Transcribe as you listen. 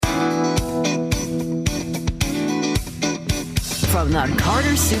From the Carter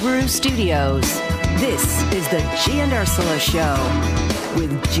Subaru Studios, this is the G and Ursula Show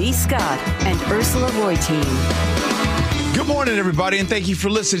with G. Scott and Ursula Reutin. Good morning, everybody, and thank you for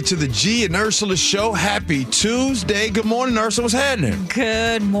listening to the G and Ursula Show. Happy Tuesday. Good morning, Ursula. What's happening?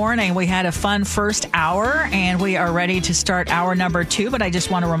 Good morning. We had a fun first hour, and we are ready to start hour number 2. But I just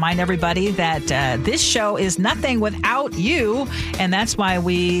want to remind everybody that this show is nothing without you, and that's why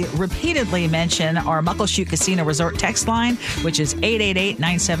we repeatedly mention our Muckleshoot Casino Resort text line, which is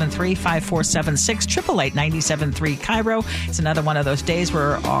 888-973-5476, 888-973 Cairo. It's another one of those days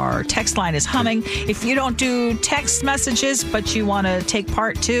where our text line is humming. If you don't do text messages, but you want to take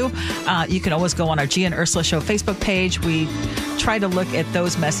part too, you can always go on our G and Ursula Show Facebook page. We try to look at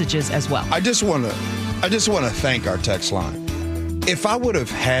those messages as well. I just want to thank our text line. If I would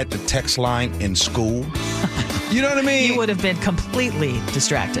have had the text line in school, you know what I mean? You would have been completely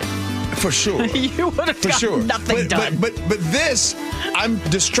distracted. For sure. You would have gotten nothing done. But this, I'm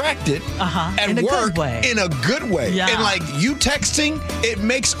distracted at in a work good way. In a good way. Yeah. And like you texting, it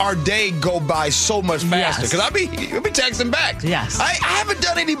makes our day go by so much faster. Because I'll be texting back. Yes. I haven't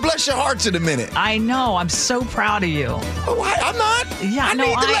done any bless your hearts in a minute. I know. I'm so proud of you. Oh, I'm not. Yeah, I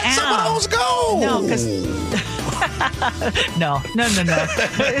need to let some of those go. No, because... No.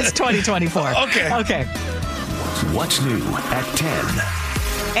 It's 2024. Okay. What's new at 10?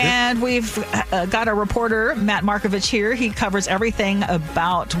 And we've got our reporter, Matt Markovich, here. He covers everything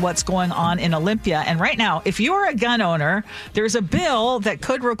about what's going on in Olympia. And right now, if you're a gun owner, there's a bill that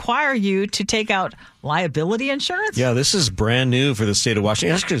could require you to take out liability insurance. Yeah, this is brand new for the state of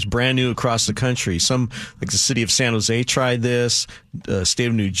Washington. Actually, it's brand new across the country. Some, like the city of San Jose, tried this. State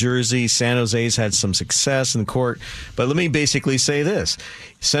of New Jersey, San Jose's had some success in the court. But let me basically say this.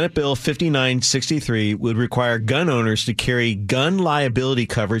 Senate Bill 5963 would require gun owners to carry gun liability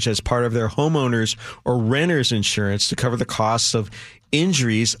coverage as part of their homeowners or renters insurance to cover the costs of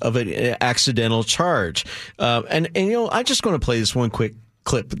injuries of an accidental charge. And you know, I'm just going to play this one quick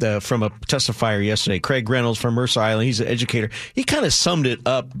clip from a testifier yesterday. Craig Reynolds from Mercer Island. He's an educator. He kind of summed it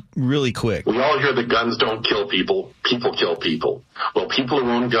up really quick. We all hear that guns don't kill people. People kill people. Well, people who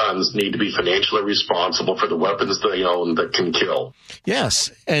own guns need to be financially responsible for the weapons they own that can kill.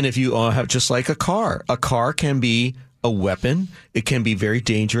 Yes. And if you have, just like a car can be a weapon. It can be very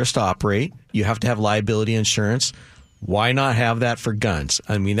dangerous to operate. You have to have liability insurance. Why not have that for guns?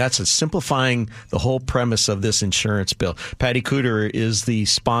 I mean, that's simplifying the whole premise of this insurance bill. Patty Cooter is the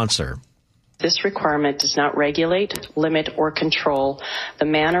sponsor. This requirement does not regulate, limit, or control the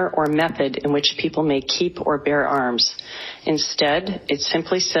manner or method in which people may keep or bear arms. Instead, it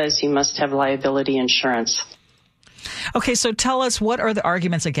simply says you must have liability insurance. Okay, so tell us, what are the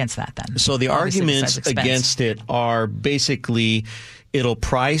arguments against that then? So the arguments against it are basically it'll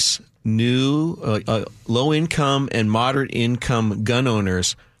price new low-income and moderate-income gun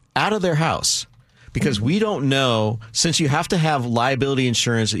owners out of their house. Because we don't know, since you have to have liability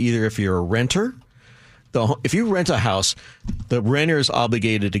insurance either if you're a renter, if you rent a house, the renter is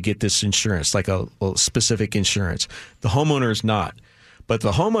obligated to get this insurance, like a specific insurance. The homeowner is not. But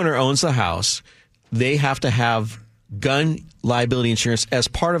the homeowner owns the house. They have to have gun liability insurance as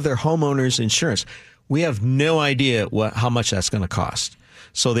part of their homeowner's insurance. We have no idea how much that's going to cost.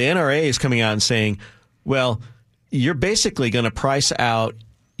 So the NRA is coming out and saying, well, you're basically going to price out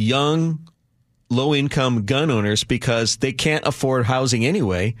young, low-income gun owners because they can't afford housing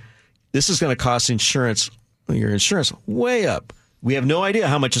anyway. This is going to cost your insurance way up. We have no idea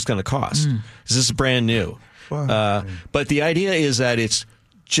how much it's going to cost. This is brand new. Wow. But the idea is that it's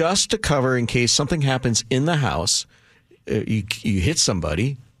just to cover in case something happens in the house. You hit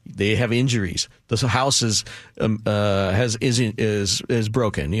somebody. They have injuries. The house is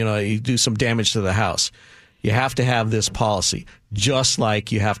broken. You know, you do some damage to the house. You have to have this policy, just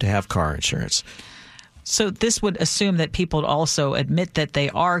like you have to have car insurance. So this would assume that people also admit that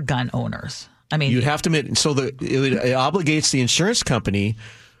they are gun owners. I mean, you'd have to admit. So it obligates the insurance company.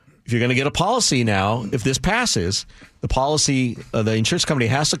 If you're going to get a policy now, if this passes, the insurance company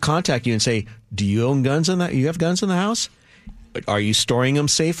has to contact you and say, "Do you own guns in that? You have guns in the house? Are you storing them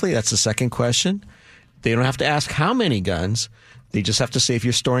safely?" That's the second question. They don't have to ask how many guns. They just have to say if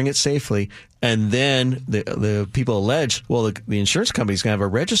you're storing it safely. And then the people allege, well, the insurance company's going to have a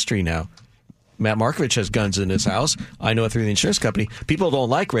registry now. Matt Markovich has guns in his house. I know it through the insurance company. People don't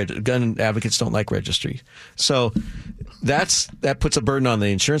like gun advocates don't like registry. So that puts a burden on the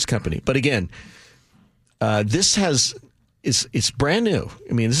insurance company. But again, this has it's brand new.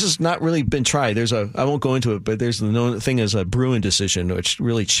 I mean, this has not really been tried. I won't go into it, but there's the known thing as a Bruin decision, which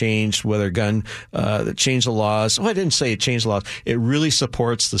really changed that changed the laws. Oh, I didn't say it changed the laws. It really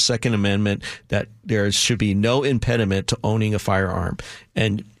supports the Second Amendment that there should be no impediment to owning a firearm.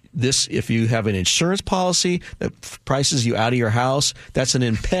 And this, if you have an insurance policy that prices you out of your house, that's an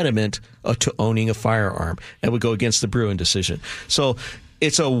impediment to owning a firearm. That would go against the Bruin decision. So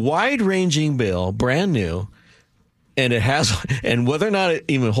it's a wide-ranging bill, brand new. And whether or not it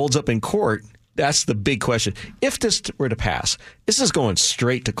even holds up in court, that's the big question. If this were to pass, this is going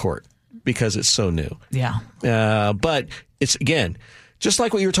straight to court because it's so new. Yeah. But it's, again, just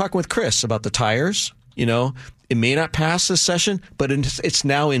like what you were talking with Chris about the tires, it may not pass this session, but it's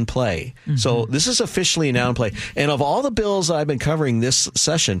now in play. Mm-hmm. So this is officially now in play. And of all the bills that I've been covering this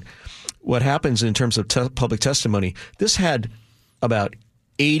session, what happens in terms of public testimony, this had about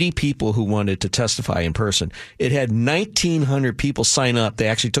 80 people who wanted to testify in person. It had 1,900 people sign up. They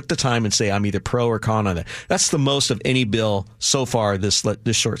actually took the time and say, I'm either pro or con on that. That's the most of any bill so far this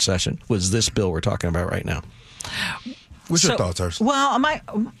short session was this bill we're talking about right now. What's your thoughts, Urs? Well,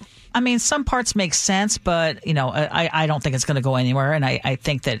 some parts make sense, but, I don't think it's going to go anywhere. And I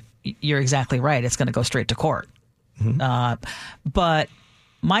think that you're exactly right. It's going to go straight to court. Mm-hmm. But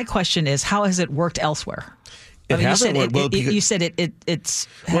my question is, how has it worked elsewhere? You said it's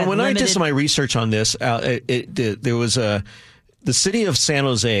when I did my research on this, there was the city of San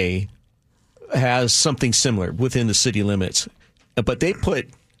Jose has something similar within the city limits, but they put,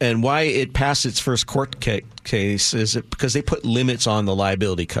 and why it passed its first court case is because they put limits on the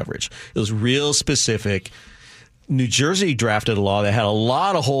liability coverage. It was real specific. New Jersey drafted a law that had a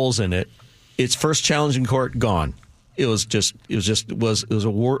lot of holes in it. Its first challenge in court gone. It was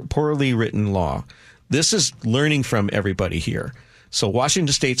a poorly written law. This is learning from everybody here. So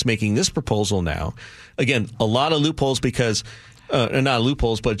Washington State's making this proposal now. Again, a lot of loopholes because, not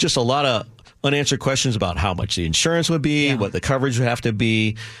loopholes, but just a lot of unanswered questions about how much the insurance would be, what the coverage would have to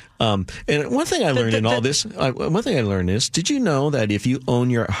be. And one thing I learned in all this, is, did you know that if you own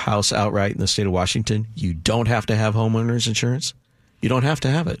your house outright in the state of Washington, you don't have to have homeowners insurance? You don't have to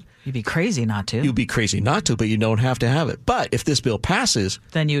have it. You'd be crazy not to. You'd be crazy not to, but you don't have to have it. But if this bill passes,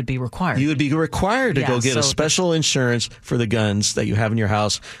 then you would be required. You would be required to go get a special insurance for the guns that you have in your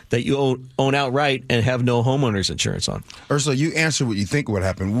house that you own outright and have no homeowners insurance on. Ursula, you answered what you think would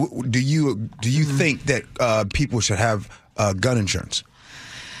happen. Do you think that people should have gun insurance?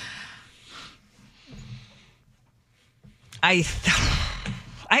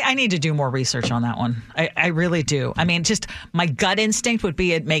 I need to do more research on that one. I really do. I mean, just my gut instinct would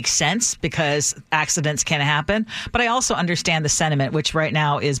be it makes sense because accidents can happen. But I also understand the sentiment, which right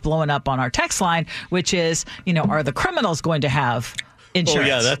now is blowing up on our text line, which is, are the criminals going to have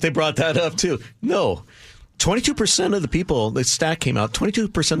insurance? Oh, yeah, they brought that up too. No. 22% of the people, the stat came out,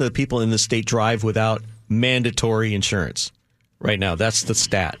 22% of the people in the state drive without mandatory insurance right now. That's the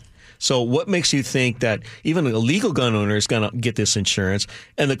stat. So what makes you think that even a legal gun owner is going to get this insurance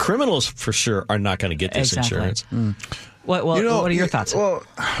and the criminals for sure are not going to get this insurance? What are your thoughts? Well,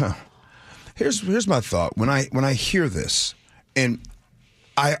 here's my thought. When I hear this, and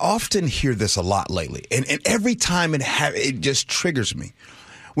I often hear this a lot lately, and every time it just triggers me.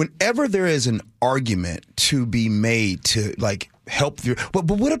 Whenever there is an argument to be made to help but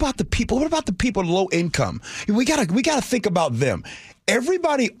what about the people? What about the people low income? We gotta think about them.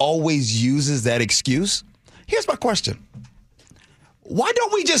 Everybody always uses that excuse. Here's my question. Why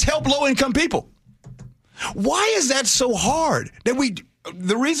don't we just help low-income people? Why is that so hard?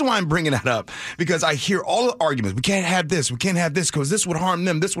 The reason why I'm bringing that up, because I hear all the arguments. We can't have this because this would harm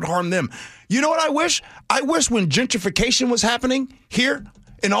them. This would harm them. You know what I wish? I wish when gentrification was happening here,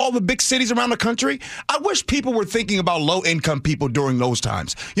 in all the big cities around the country, I wish people were thinking about low-income people during those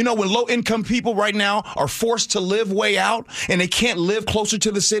times. When low-income people right now are forced to live way out and they can't live closer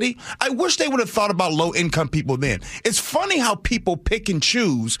to the city, I wish they would have thought about low-income people then. It's funny how people pick and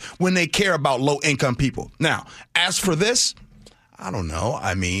choose when they care about low-income people. Now, as for this, I don't know.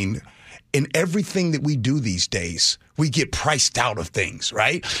 I mean, in everything that we do these days, we get priced out of things,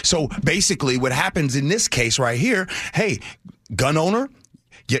 right? So basically what happens in this case right here, hey, gun owner,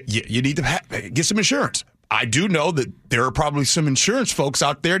 you need to get some insurance. I do know that there are probably some insurance folks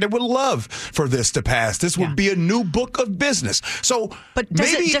out there that would love for this to pass. This would be a new book of business. But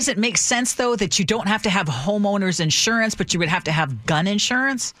does it make sense, though, that you don't have to have homeowners insurance, but you would have to have gun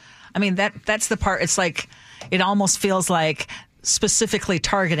insurance? I mean, that's the part. It's like it almost feels like specifically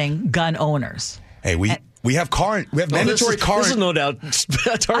targeting gun owners. Hey, we have mandatory car. This is no doubt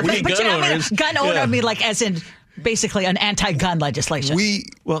targeting gun owners. Gun owner, I mean, like as in basically an anti-gun legislation.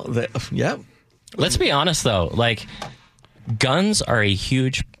 Let's be honest, though. Guns are a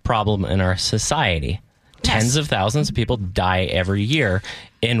huge problem in our society. Tens of thousands of people die every year.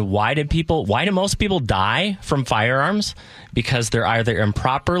 And why do most people die from firearms? Because they're either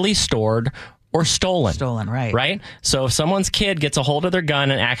improperly stored or stolen. Stolen, right. Right? So if someone's kid gets a hold of their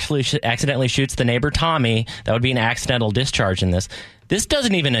gun and actually accidentally shoots the neighbor Tommy, that would be an accidental discharge in this. This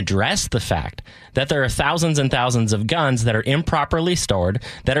doesn't even address the fact that there are thousands and thousands of guns that are improperly stored,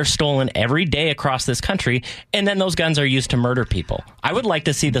 that are stolen every day across this country, and then those guns are used to murder people. I would like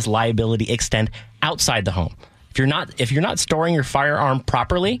to see this liability extend outside the home. If you're not storing your firearm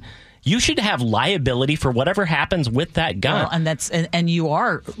properly, you should have liability for whatever happens with that gun. Well, and you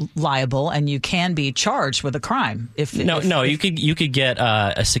are liable, and you can be charged with a crime. You could get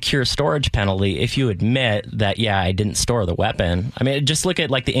a secure storage penalty if you admit that, I didn't store the weapon. I mean, just look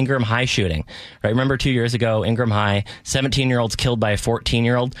at like the Ingram High shooting, right? Remember 2 years ago, Ingram High, 17-year-olds killed by a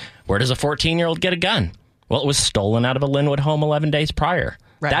 14-year-old. Where does a 14-year-old get a gun? Well, it was stolen out of a Linwood home 11 days prior.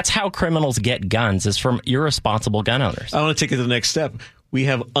 Right. That's how criminals get guns, is from irresponsible gun owners. I want to take it to the next step. We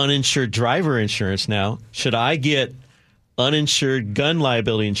have uninsured driver insurance now. Should I get uninsured gun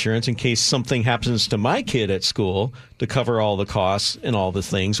liability insurance in case something happens to my kid at school to cover all the costs and all the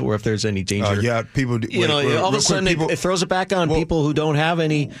things, or if there's any danger? People. All of a sudden it throws it back on people who don't have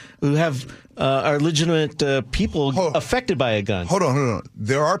any, who are legitimate people affected by a gun. Hold on.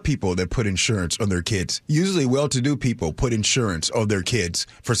 There are people that put insurance on their kids. Usually well-to-do people put insurance on their kids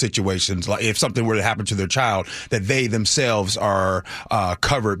for situations like if something were to happen to their child, that they themselves are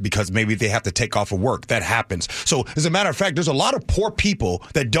covered because maybe they have to take off of work. That happens. So as a matter of fact, there's a lot of poor people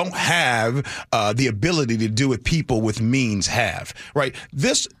that don't have the ability to do what people with means have, right?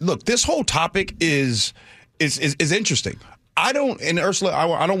 This whole topic is interesting. Ursula,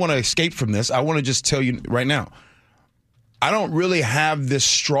 I don't want to escape from this. I want to just tell you right now, I don't really have this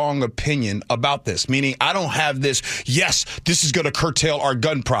strong opinion about this, meaning I don't have this, yes, this is going to curtail our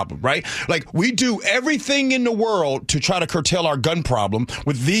gun problem, right? Like, we do everything in the world to try to curtail our gun problem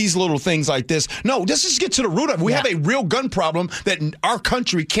with these little things like this. No, let's just get to the root of it. We have a real gun problem that our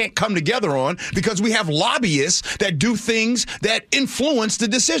country can't come together on because we have lobbyists that do things that influence the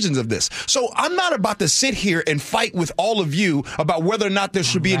decisions of this. So I'm not about to sit here and fight with all of you about whether or not there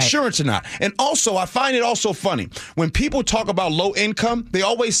should be insurance or not. And also, I find it also funny when people talk about low income, they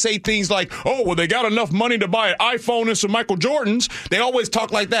always say things like, oh, well, they got enough money to buy an iPhone and some Michael Jordans. They always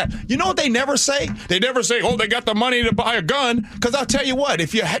talk like that. You know what they never say? They never say, oh, they got the money to buy a gun. Because I'll tell you what,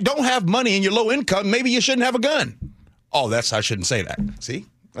 if you don't have money and you're low income, maybe you shouldn't have a gun. Oh, I shouldn't say that. See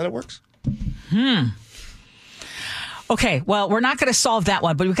how that works? Okay, well, we're not going to solve that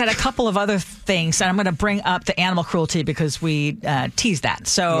one, but we've got a couple of other things, and I'm going to bring up the animal cruelty because we teased that.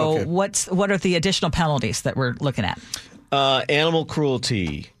 So what are the additional penalties that we're looking at? Animal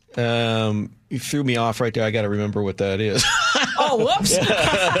cruelty. You threw me off right there. I got to remember what that is. Oh, whoops.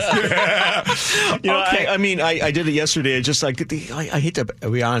 I did it yesterday. I hate to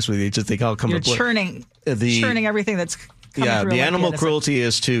be honest with you. Just think I'll come. You're churning everything that's. The animal cruelty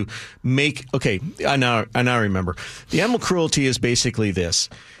is to make. Okay, I now remember. The animal cruelty is basically this: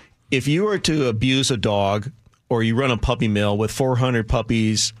 if you were to abuse a dog, or you run a puppy mill with 400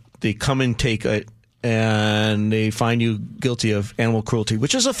 puppies, they come and take it, and they find you guilty of animal cruelty,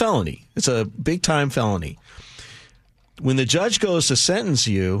 which is a felony. It's a big time felony. When the judge goes to sentence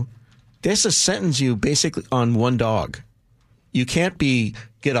you, they have to sentence you basically on one dog. You can't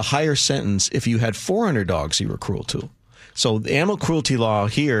get a higher sentence if you had 400 dogs you were cruel to. So the animal cruelty law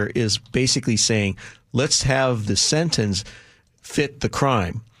here is basically saying, let's have the sentence fit the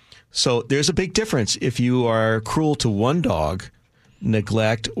crime. So there's a big difference if you are cruel to one dog,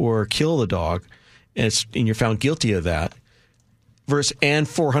 neglect or kill the dog, and you're found guilty of that, and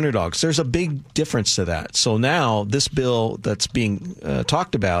 400 dogs. There's a big difference to that. So now this bill that's being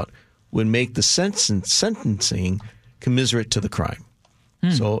talked about would make the sentencing commensurate to the crime.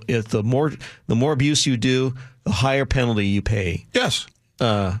 So if the more abuse you do, the higher penalty you pay. Yes.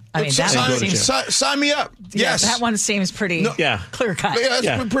 Sign me up. Yes. That one seems pretty clear cut.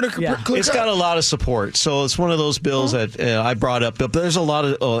 Pretty clear cut. It's got a lot of support. So it's one of those bills that I brought up. But there's a lot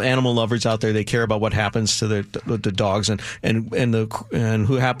of animal lovers out there. They care about what happens to the dogs and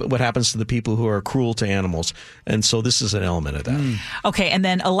what happens to the people who are cruel to animals. And so this is an element of that. Okay, and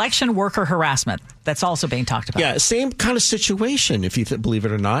then election worker harassment. That's also being talked about. Yeah, same kind of situation, if you believe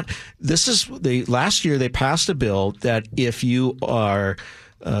it or not. Last year they passed a bill that if you are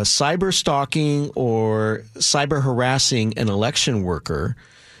cyber stalking or cyber harassing an election worker,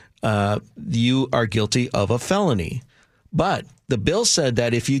 you are guilty of a felony. But the bill said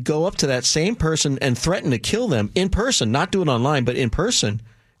that if you go up to that same person and threaten to kill them in person, not do it online, but in person,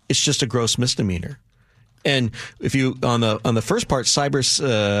 it's just a gross misdemeanor. And if you on the first part,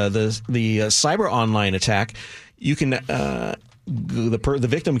 the cyber online attack, you can the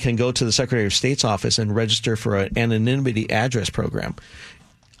victim can go to the Secretary of State's office and register for an anonymity address program.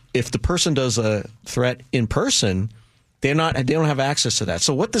 If the person does a threat in person, they don't have access to that.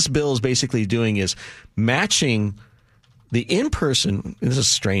 So what this bill is basically doing is matching the in-person. This is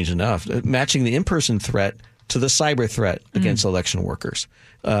strange enough. Matching the in-person threat to the cyber threat against election workers.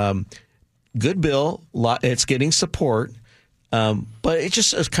 Good bill. It's getting support, but it's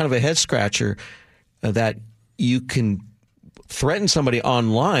just kind of a head scratcher that you can threaten somebody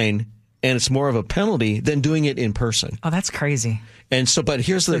online, and it's more of a penalty than doing it in person. Oh, that's crazy. And so, but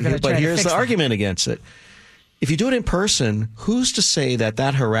here's the argument against it. If you do it in person, who's to say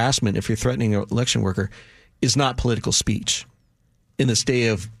that harassment, if you're threatening an election worker, is not political speech in this day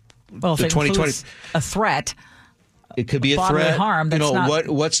of the 2020? A threat. It could be a threat. Harm. That's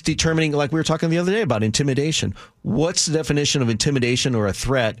what's determining? Like we were talking the other day about intimidation. What's the definition of intimidation or a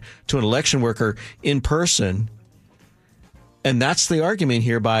threat to an election worker in person? And that's the argument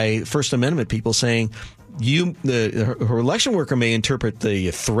here by First Amendment people saying her election worker may interpret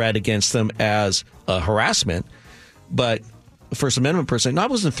the threat against them as a harassment, but the First Amendment person, I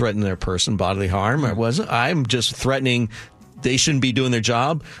wasn't threatening their person bodily harm. I'm just threatening they shouldn't be doing their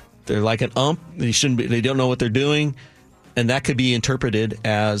job. They're like an ump. They don't know what they're doing. And that could be interpreted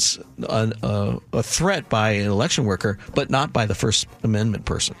as a threat by an election worker, but not by the First Amendment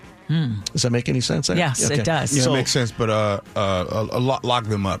person. Does that make any sense? Yes, it does. Yeah, it makes sense, but lock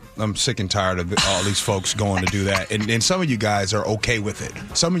them up. I'm sick and tired of all these folks going to do that. And some of you guys are okay with it.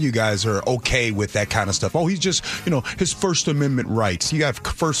 Some of you guys are okay with that kind of stuff. Oh, he's just, his First Amendment rights. You have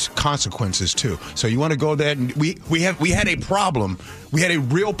first consequences, too. So you want to go there? And we had a problem. We had a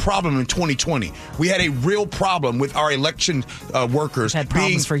real problem in 2020. We had a real problem with our election workers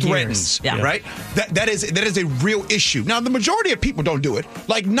being threatened. Yeah. Right? That is a real issue. Now, the majority of people don't do it.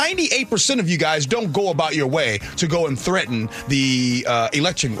 Like 98% of you guys don't go about your way to go and threaten the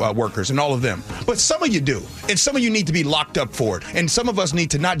election workers and all of them. But some of you do. And some of you need to be locked up for it. And some of us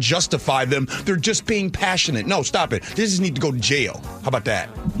need to not justify them. They're just being passionate. No, stop it. They just need to go to jail. How about that?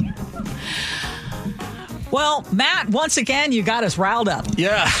 Well, Matt, once again, you got us riled up.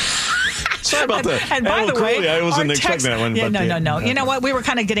 Yeah. Sorry about that. And by the way, I wasn't expecting that one. Yeah, no. You know what? We were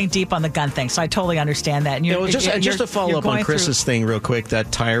kind of getting deep on the gun thing, so I totally understand that. And just to follow up on Chris's thing real quick,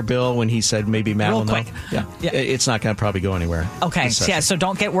 that tire bill when he said maybe Matt will know. Yeah, it's not going to probably go anywhere. Okay, so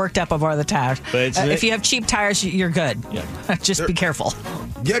don't get worked up over the tires. If you have cheap tires, you're good. Yeah. Just be careful.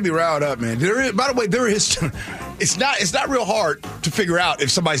 You gotta be riled up, man. By the way, there is. It's not real hard to figure out if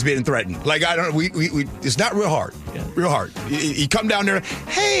somebody's being threatened. Like it's not real hard. Yeah. Real hard. You come down there.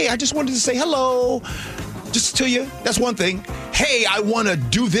 Hey, I just wanted to say hello. Just to you. That's one thing. Hey, I want to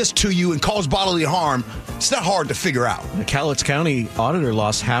do this to you and cause bodily harm. It's not hard to figure out. The Cowlitz County auditor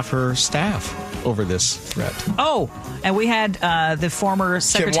lost half her staff over this threat. Oh, and we had the former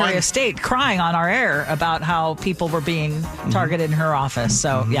Secretary of State crying on our air about how people were being targeted in her office.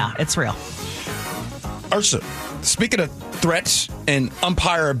 So, yeah, it's real. Ursa, speaking of threats and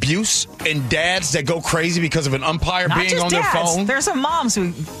umpire abuse and dads that go crazy because of an umpire being on their phone. There's some moms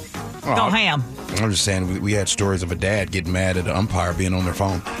who go ham. I'm just saying we had stories of a dad getting mad at an umpire being on their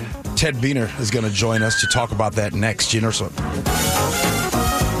phone. Ted Buehner is going to join us to talk about that next. Jen Ursula.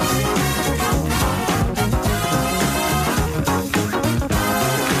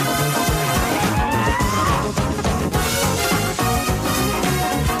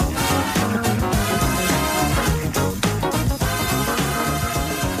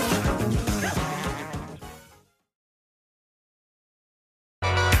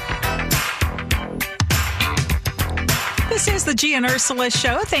 This is the G and Ursula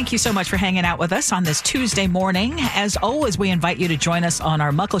Show. Thank you so much for hanging out with us on this Tuesday morning. As always, we invite you to join us on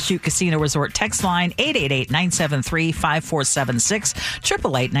our Muckleshoot Casino Resort text line, 888-973-5476,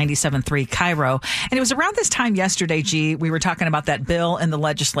 888-973 Cairo. And it was around this time yesterday, G, we were talking about that bill in the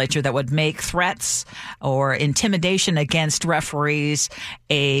legislature that would make threats or intimidation against referees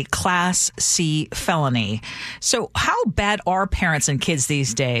a Class C felony. So how bad are parents and kids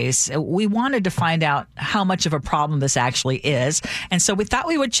these days? We wanted to find out how much of a problem this actually is. And so we thought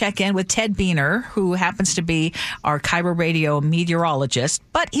we would check in with Ted Buehner, who happens to be our Cairo radio meteorologist,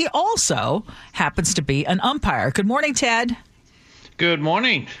 but he also happens to be an umpire. Good morning, Ted. Good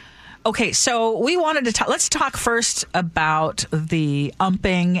morning. Okay, so we wanted to let's talk first about the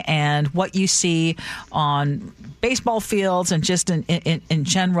umping and what you see on baseball fields and just in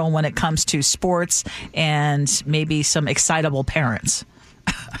general when it comes to sports and maybe some excitable parents.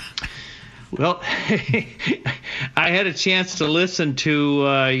 Well, I had a chance to listen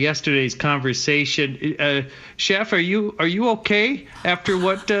to yesterday's conversation. Chef, are you okay after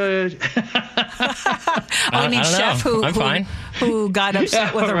what? I mean, Chef, I'm fine. Who got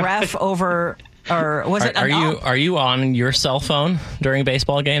upset with a ref over, or was it? Are you on your cell phone during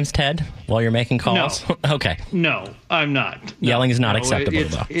baseball games, Ted, while you're making calls? No. Okay. No, I'm not. Yelling is not acceptable,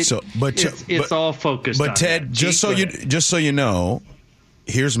 though. It's all focused. But on Ted, that. just so you know,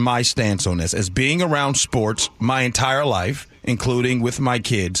 here's my stance on this. As being around sports my entire life, including with my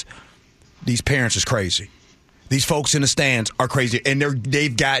kids, these parents is crazy. These folks in the stands are crazy, and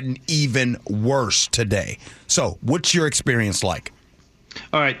they've gotten even worse today. So, what's your experience like?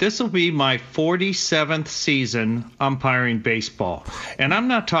 All right, this will be my 47th season umpiring baseball. And I'm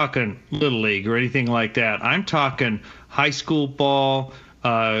not talking Little League or anything like that. I'm talking high school ball,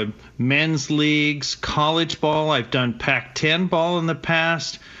 men's leagues, college ball. I've done Pac-10 ball in the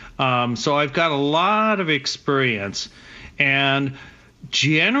past. So I've got a lot of experience. And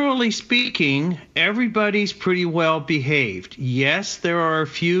generally speaking, everybody's pretty well behaved. Yes, there are a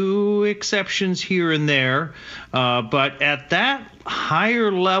few exceptions here and there, but at that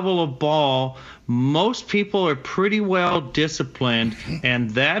higher level of ball, most people are pretty well disciplined, and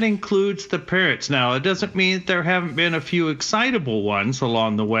that includes the parents. Now, it doesn't mean that there haven't been a few excitable ones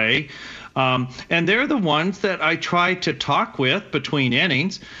along the way. And they're the ones that I try to talk with between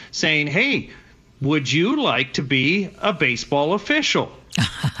innings, saying, hey, would you like to be a baseball official?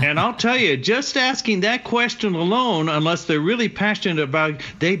 And I'll tell you, just asking that question alone, unless they're really passionate about it,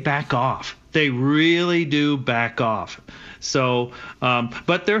 they back off. They really do back off. So,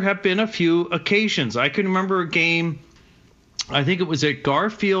 but there have been a few occasions. I can remember a game, I think it was at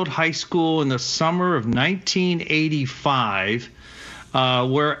Garfield High School in the summer of 1985,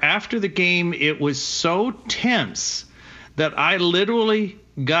 where after the game it was so tense that I literally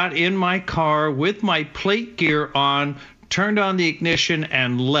got in my car with my plate gear on, turned on the ignition,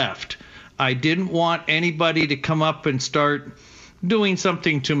 and left. I didn't want anybody to come up and start doing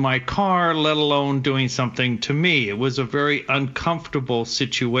something to my car, let alone doing something to me. It was a very uncomfortable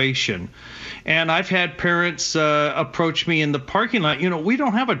situation. And I've had parents approach me in the parking lot. You know, we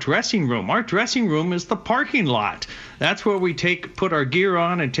don't have a dressing room. Our dressing room is the parking lot. That's where we put our gear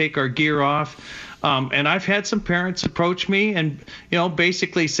on and take our gear off. And I've had some parents approach me and,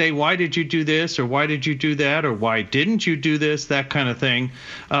 basically say, why did you do this, or why did you do that, or why didn't you do this, that kind of thing.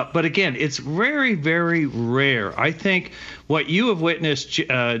 But again, it's very, very rare. I think what you have witnessed,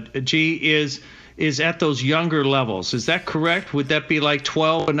 G, is at those younger levels. Is that correct? Would that be like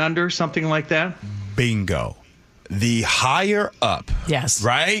 12 and under, something like that? Bingo. The higher up. Yes.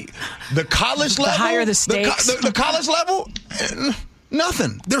 Right? The college level. The higher the stakes. The college level.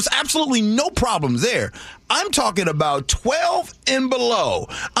 Nothing. There's absolutely no problems there. I'm talking about 12 and below.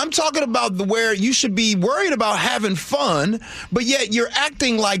 I'm talking about where you should be worried about having fun, but yet you're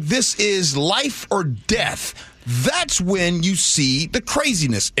acting like this is life or death. That's when you see the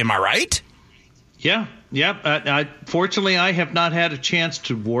craziness. Am I right? Yeah. Fortunately, I have not had a chance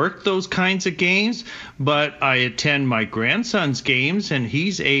to work those kinds of games, but I attend my grandson's games, and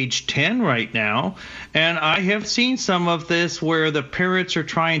he's age 10 right now. And I have seen some of this where the parents are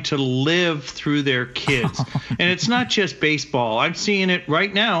trying to live through their kids. And it's not just baseball. I'm seeing it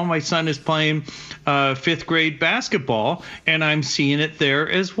right now. My son is playing fifth grade basketball, and I'm seeing it there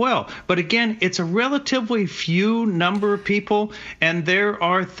as well. But again, it's a relatively few number of people, and there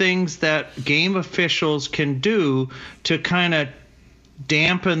are things that game officials can do to kind of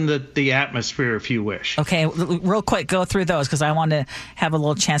dampen the atmosphere, if you wish. Okay, real quick, go through those, because I want to have a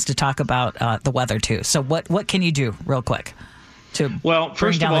little chance to talk about the weather too. So what can you do real quick to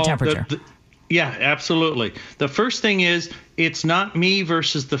bring down the temperature? Yeah, absolutely. The first thing is, it's not me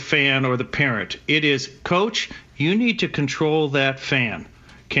versus the fan or the parent. It is, Coach, you need to control that fan.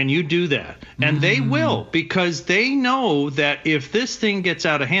 Can you do that? And they will, because they know that if this thing gets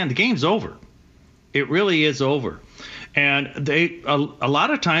out of hand, the game's over. It really is over. And a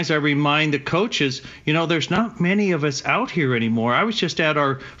lot of times I remind the coaches, there's not many of us out here anymore. I was just at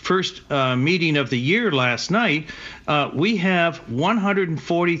our first meeting of the year last night. We have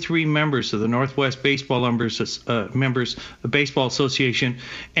 143 members of the Northwest Baseball Members Baseball Association,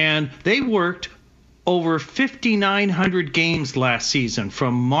 and they worked over 5,900 games last season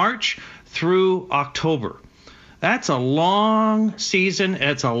from March through October. That's a long season.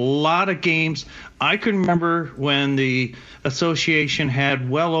 It's a lot of games. I can remember when the association had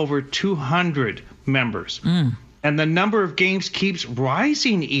well over 200 members. And the number of games keeps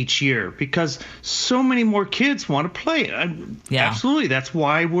rising each year because so many more kids want to play. Absolutely. That's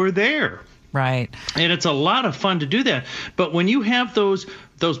why we're there. Right. And it's a lot of fun to do that. But when you have those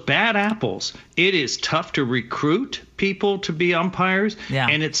those bad apples, it is tough to recruit people to be umpires,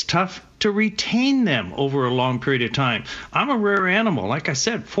 and it's tough to retain them over a long period of time. I'm a rare animal. Like I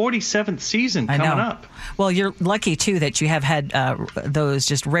said, 47th season coming up. Well, you're lucky, too, that you have had those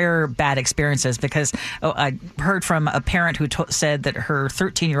just rare bad experiences, because I heard from a parent who said that her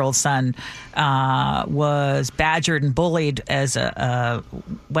 13-year-old son was badgered and bullied as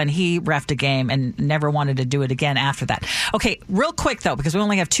when he reffed a game and never wanted to do it again after that. Okay, real quick, though, because we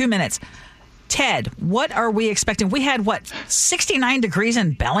only have 2 minutes. Ted, what are we expecting? We had, 69 degrees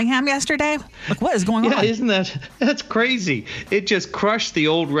in Bellingham yesterday? Like, what is going on? Yeah, isn't that's crazy. It just crushed the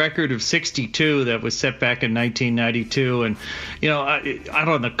old record of 62 that was set back in 1992. And, out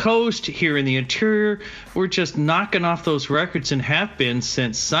on the coast, here in the interior, we're just knocking off those records and have been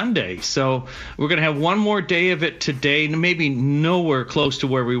since Sunday. So we're going to have one more day of it today, maybe nowhere close to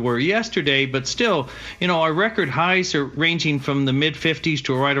where we were yesterday, but still, our record highs are ranging from the mid-50s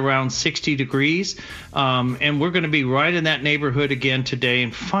to right around 60 degrees. And we're going to be right in that neighborhood again today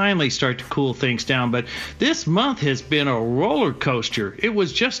and finally start to cool things down. But this month has been a roller coaster. It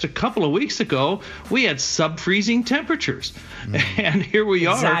was just a couple of weeks ago we had sub-freezing temperatures. And here we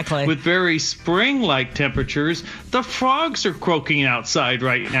are with very spring-like temperatures. The frogs are croaking outside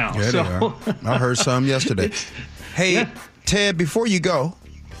right now. Yeah, they are. I heard some yesterday. Hey, Ted, before you go,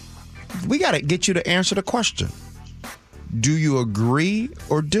 we got to get you to answer the question. Do you agree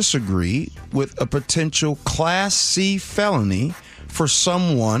or disagree with a potential Class C felony for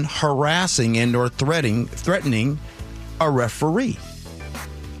someone harassing and or threatening a referee?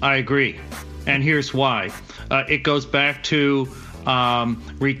 I agree. And here's why. It goes back to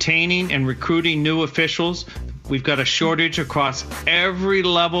retaining and recruiting new officials. We've got a shortage across every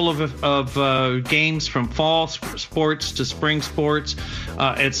level of games, from fall sports to spring sports,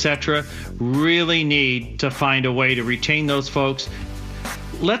 etc. Really need to find a way to retain those folks.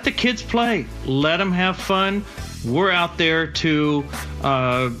 Let the kids play. Let them have fun. We're out there to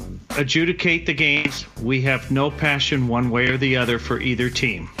adjudicate the games. We have no passion one way or the other for either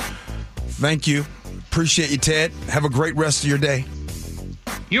team. Thank you. Appreciate you, Ted. Have a great rest of your day.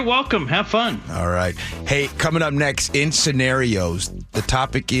 You're welcome. Have fun. All right. Hey, coming up next in Scenarios, the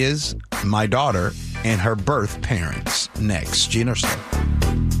topic is my daughter and her birth parents. Next, Gene Ursula.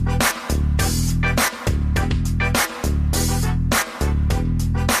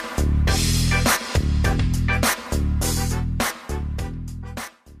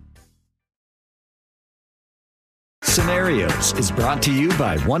 Scenarios is brought to you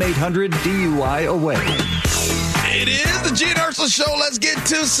by 1-800-DUI-AWAY. It is the Gene Ursula Show. Let's get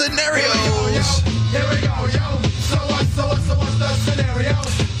to Scenarios. Here we go, yo. So what's the scenario?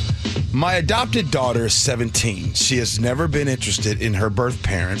 My adopted daughter is 17. She has never been interested in her birth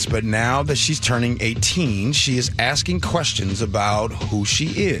parents, but now that she's turning 18, she is asking questions about who she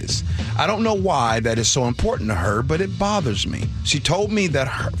is. I don't know why that is so important to her, but it bothers me. She told me that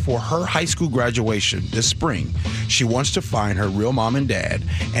for her high school graduation this spring, she wants to find her real mom and dad,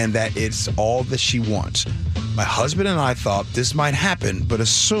 and that it's all that she wants. My husband and I thought this might happen, but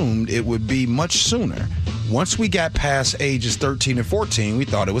assumed it would be much sooner. Once we got past ages 13 and 14, we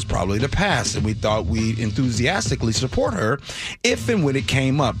thought it was probably the past, and we thought we'd enthusiastically support her if and when it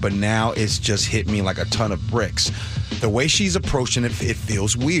came up. But now it's just hit me like a ton of bricks. The way she's approaching it, it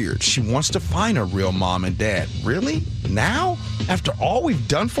feels weird. She wants to find her real mom and dad. Really? Now? After all we've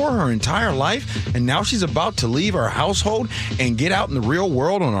done for her entire life, and now she's about to leave our household and get out in the real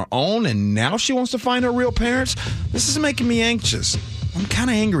world on her own, and now she wants to find her real parents? This is making me anxious. I'm kind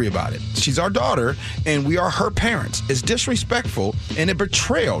of angry about it. She's our daughter, and we are her parents. It's disrespectful and a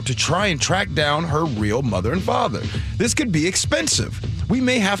betrayal to try and track down her real mother and father. This could be expensive. We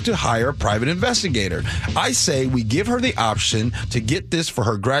may have to hire a private investigator. I say we give her the option to get this for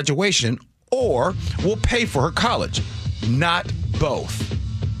her graduation, or we'll pay for her college. Not both.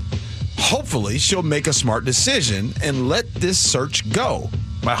 Hopefully, she'll make a smart decision and let this search go.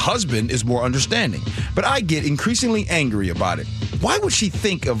 My husband is more understanding, but I get increasingly angry about it. Why would she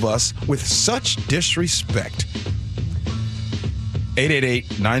think of us with such disrespect?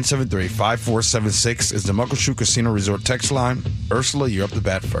 888-973-5476 is the Muckleshoot Casino Resort text line. Ursula, you're up to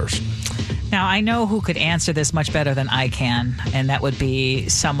bat first. Now, I know who could answer this much better than I can, and that would be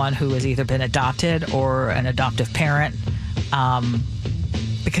someone who has either been adopted or an adoptive parent,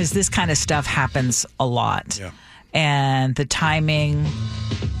 because this kind of stuff happens a lot. Yeah. And the timing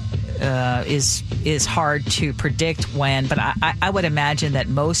is hard to predict when, but I would imagine that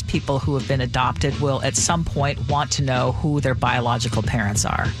most people who have been adopted will at some point want to know who their biological parents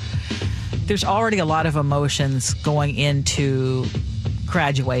are. There's already a lot of emotions going into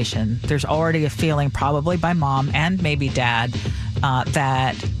graduation. There's already a feeling, probably by mom and maybe dad,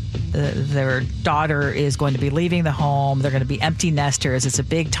 that their daughter is going to be leaving the home. They're going to be empty nesters. It's a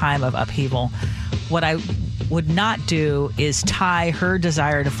big time of upheaval. What I would not do is tie her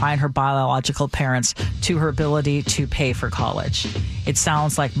desire to find her biological parents to her ability to pay for college. It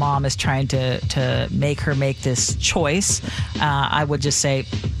sounds like mom is trying to make her make this choice. I would just say,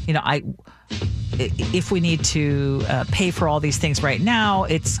 if we need to pay for all these things right now,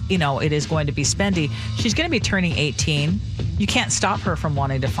 it is going to be spendy. She's going to be turning 18. You can't stop her from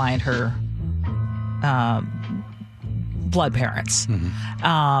wanting to find her blood parents.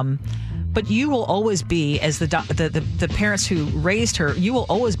 Mm-hmm. But you will always be, as the parents who raised her, you will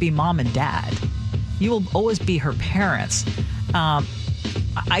always be mom and dad. You will always be her parents. I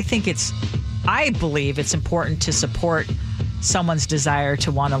believe it's important to support someone's desire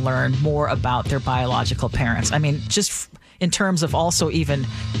to want to learn more about their biological parents. I mean, just in terms of also even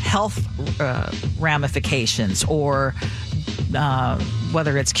health ramifications or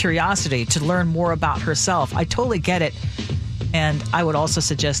whether it's curiosity to learn more about herself. I totally get it. And I would also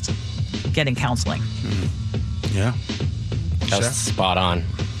suggest getting counseling. Mm-hmm. Yeah. That's spot on.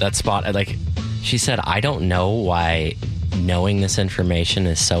 She said, I don't know why knowing this information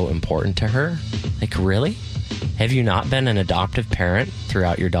is so important to her. Like, really? Have you not been an adoptive parent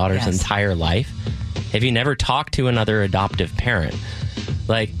throughout your daughter's entire life? Have you never talked to another adoptive parent?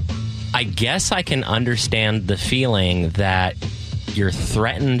 Like, I guess I can understand the feeling that you're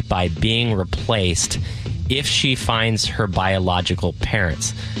threatened by being replaced if she finds her biological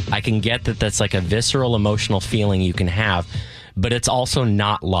parents. I can get that that's like a visceral emotional feeling you can have, but it's also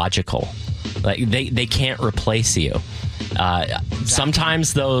not logical. Like, they can't replace you.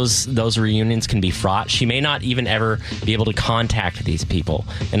 Sometimes those reunions can be fraught. She may not even ever be able to contact these people.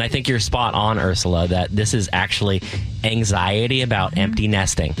 And I think you're spot on, Ursula, that this is actually anxiety about empty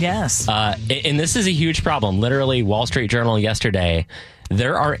nesting. Yes. And this is a huge problem. Literally, Wall Street Journal yesterday,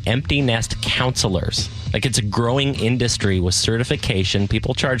 there are empty nest counselors. Like, it's a growing industry with certification.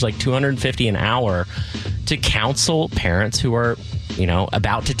 People charge like $250 an hour to counsel parents who are,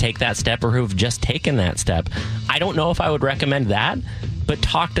 about to take that step or who've just taken that step. I don't know if I would recommend that, but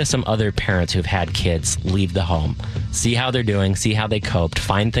talk to some other parents who've had kids leave the home. See how they're doing, see how they coped,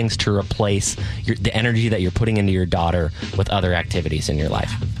 find things to replace the energy that you're putting into your daughter with other activities in your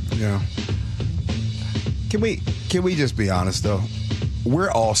life. Yeah. Can we just be honest, though? We're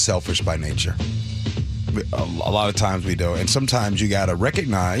all selfish by nature. A lot of times we do. And sometimes you got to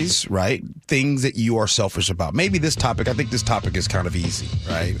recognize, right, things that you are selfish about. Maybe I think this topic is kind of easy,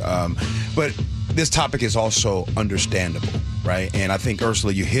 right? But this topic is also understandable, right? And I think,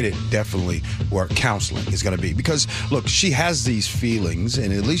 Ursula, you hit it definitely where counseling is going to be. Because, look, she has these feelings,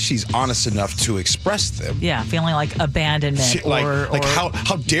 and at least she's honest enough to express them. Yeah, feeling like abandonment.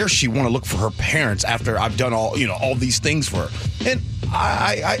 How dare she want to look for her parents after I've done all these things for her? And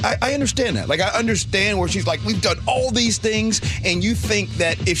I understand that. Like, I understand where she's like, we've done all these things, and you think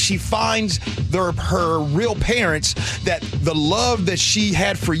that if she finds her real parents, that the love that she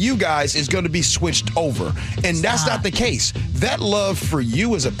had for you guys is going to be switched over. And that's not the case. That love for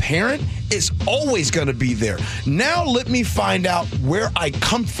you as a parent is always going to be there. Now let me find out where I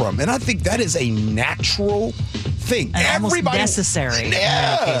come from. And I think that is a natural thing. And almost necessary in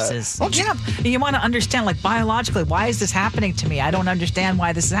many cases. Yeah, you want to understand, like, biologically, why is this happening to me? I don't understand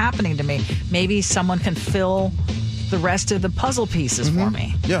why this is happening to me. Maybe someone can fill the rest of the puzzle pieces for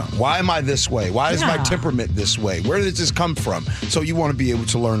me. Yeah. Why am I this way? Why is my temperament this way? Where did this come from? So you want to be able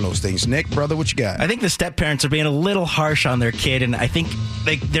to learn those things. Nick, brother, what you got? I think the step-parents are being a little harsh on their kid, and I think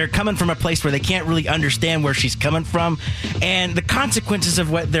they're coming from a place where they can't really understand where she's coming from, and the consequences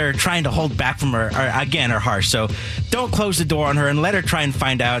of what they're trying to hold back from her are harsh. So don't close the door on her and let her try and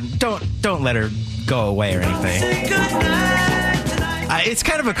find out. Don't let her go away or anything. It's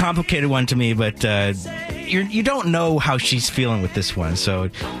kind of a complicated one to me, but you don't know how she's feeling with this one, so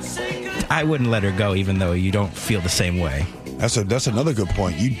I wouldn't let her go, even though you don't feel the same way. That's another good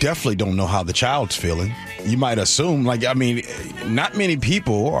point. You definitely don't know how the child's feeling. You might assume, not many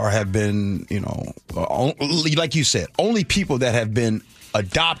people have been, like you said, only people that have been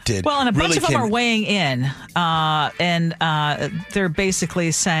adopted. Well, and a bunch of them are weighing in, and they're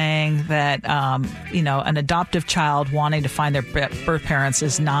basically saying that an adoptive child wanting to find their birth parents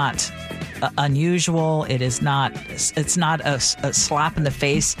is not unusual. It's not a slap in the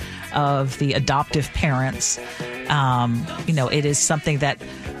face of the adoptive parents. It is something that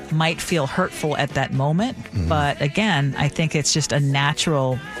might feel hurtful at that moment, but again, I think it's just a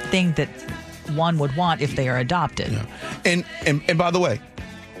natural thing that one would want if they are adopted. Yeah. And by the way,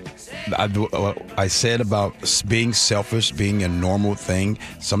 I said about being selfish being a normal thing.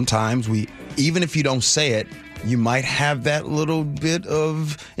 Sometimes even if you don't say it, you might have that little bit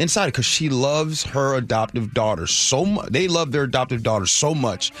of inside because she loves her adoptive daughter so much. They love their adoptive daughter so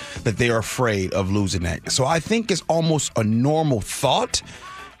much that they are afraid of losing that. So I think it's almost a normal thought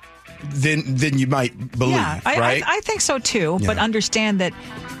than you might believe, right? I think so too, but understand that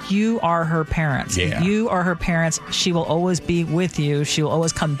you are her parents. Yeah. You are her parents. She will always be with you. She will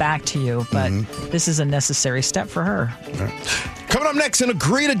always come back to you, but this is a necessary step for her. Coming up next, in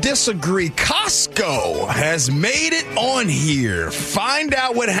Agree to Disagree, Costco has made it on here. Find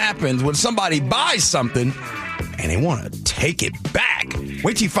out what happens when somebody buys something and they want to take it back.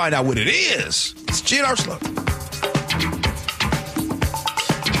 Wait till you find out what it is. It's G and Ursula.